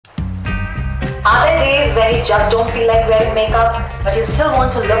Are there days when you just don't feel like wearing makeup, but you still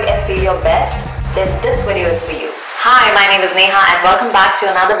want to look and feel your best? Then this video is for you. Hi, my name is Neha and welcome back to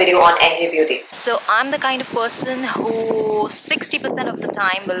another video on NJ Beauty. So I'm the kind of person who 60% of the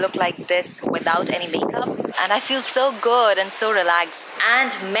time will look like this without any makeup, and I feel so good and so relaxed.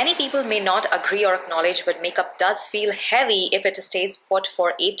 And many people may not agree or acknowledge, but makeup does feel heavy if it stays put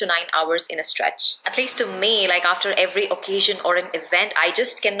for 8 to 9 hours in a stretch. At least to me, like after every occasion or an event, I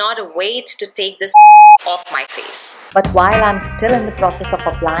just cannot wait to take this off my face. But while I'm still in the process of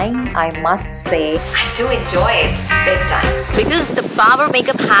applying, I must say I do enjoy it big time. Because the power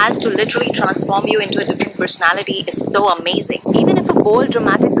makeup has to literally transform you into a different personality is so amazing. Even if a bold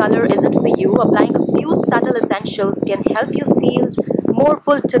dramatic color isn't for you, applying a few subtle essentials can help you feel more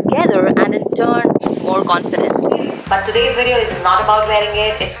put together and in turn more confident. But today's video is not about wearing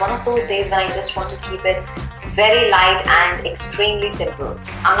it. It's one of those days when I just want to keep it very light and extremely simple.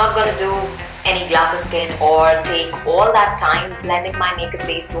 I'm not gonna do any glass skin or take all that time blending my makeup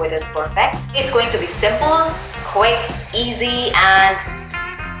base so it is perfect. It's going to be simple, quick, easy and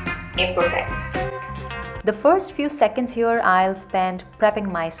imperfect. The first few seconds here I'll spend prepping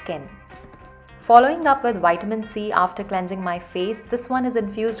my skin. Following up with vitamin C after cleansing my face, this one is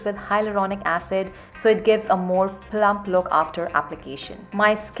infused with hyaluronic acid so it gives a more plump look after application.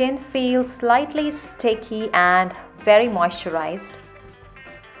 My skin feels slightly sticky and very moisturized.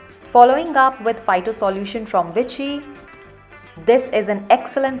 Following up with Phyto Solution from Vichy. This is an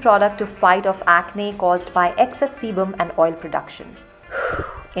excellent product to fight off acne caused by excess sebum and oil production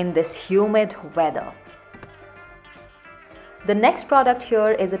in this humid weather. The next product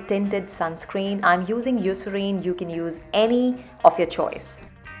here is a tinted sunscreen. I'm using Eucerin. You can use any of your choice.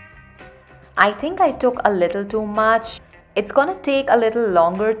 I think I took a little too much. It's gonna take a little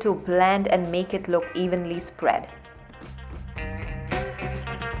longer to blend and make it look evenly spread.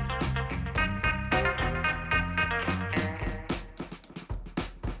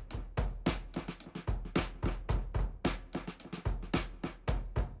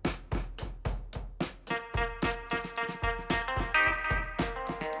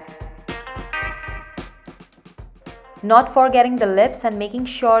 Not forgetting the lips and making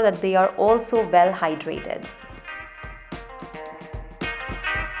sure that they are also well hydrated.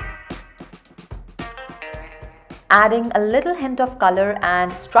 Adding a little hint of color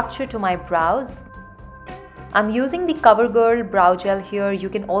and structure to my brows. I'm using the CoverGirl brow gel here. You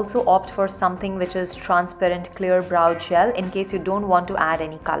can also opt for something which is transparent clear brow gel in case you don't want to add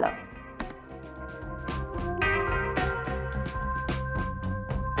any color.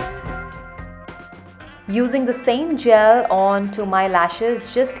 Using the same gel onto my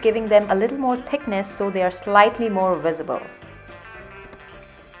lashes, just giving them a little more thickness so they are slightly more visible.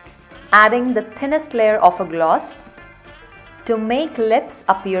 Adding the thinnest layer of a gloss to make lips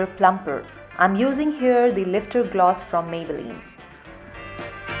appear plumper. I'm using here the Lifter Gloss from Maybelline.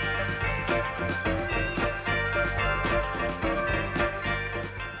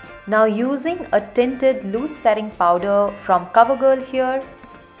 Now using a tinted loose setting powder from CoverGirl here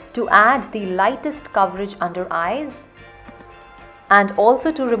to add the lightest coverage under eyes and also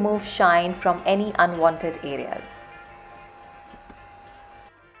to remove shine from any unwanted areas.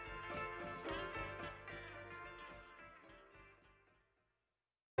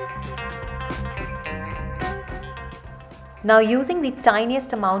 Now using the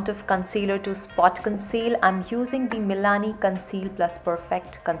tiniest amount of concealer to spot conceal, I'm using the Milani Conceal Plus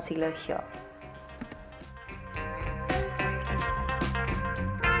Perfect Concealer here.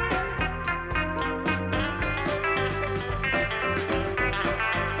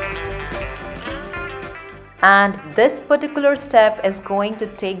 And this particular step is going to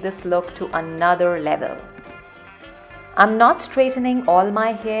take this look to another level. I'm not straightening all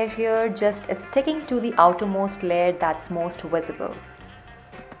my hair here, just sticking to the outermost layer that's most visible.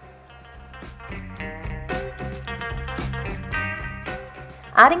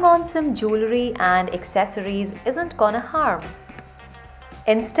 Adding on some jewelry and accessories isn't gonna harm.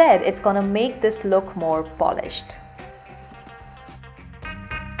 Instead, it's gonna make this look more polished.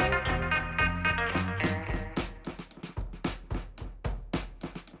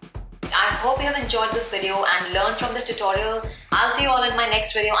 I hope you have enjoyed this video and learned from the tutorial. I'll see you all in my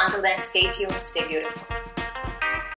next video. Until then, stay tuned, stay beautiful.